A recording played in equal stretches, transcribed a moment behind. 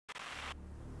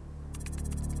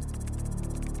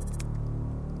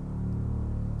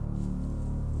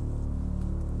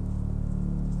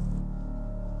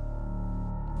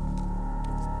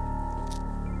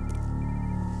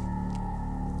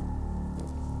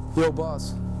Yo,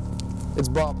 boss. It's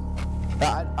Bob.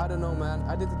 I don't know, man.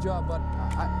 I did the job, but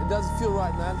it doesn't feel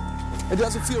right, man. It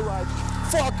doesn't feel right.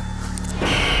 Fuck!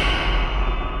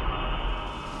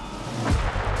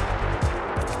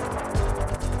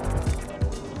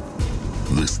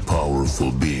 This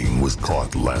powerful being was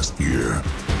caught last year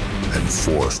and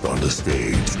forced onto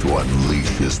stage to unleash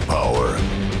his power.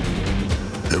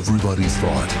 Everybody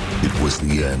thought it was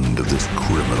the end of this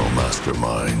criminal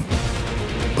mastermind.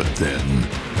 But then,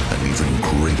 an even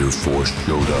greater force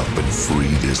showed up and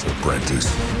freed his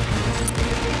apprentice.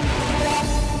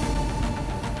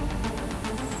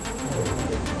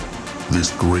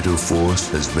 This greater force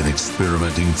has been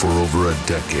experimenting for over a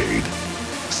decade,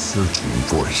 searching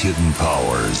for hidden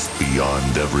powers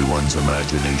beyond everyone's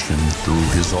imagination through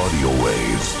his audio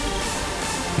waves.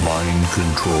 Mind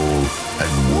control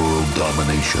and world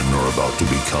domination are about to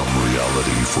become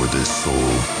reality for this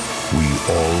soul we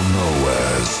all know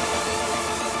as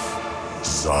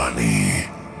Zani.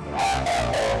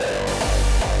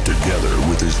 Together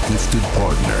with his gifted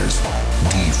partners,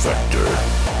 Defector,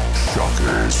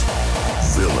 Shockers,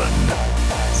 Villain,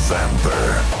 Vamper,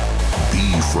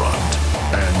 B-Front,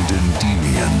 and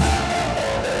Endymion,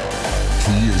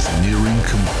 he is nearing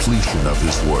completion of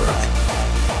his work.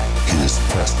 His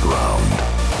test ground,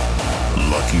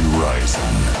 Lucky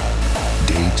Rising.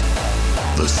 Date,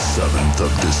 the 7th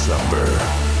of December.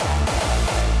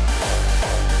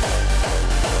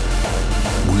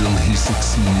 Will he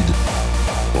succeed,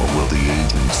 or will the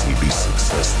agency be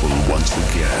successful once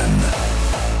again?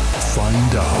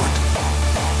 Find out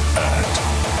at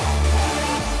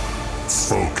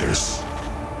Focus.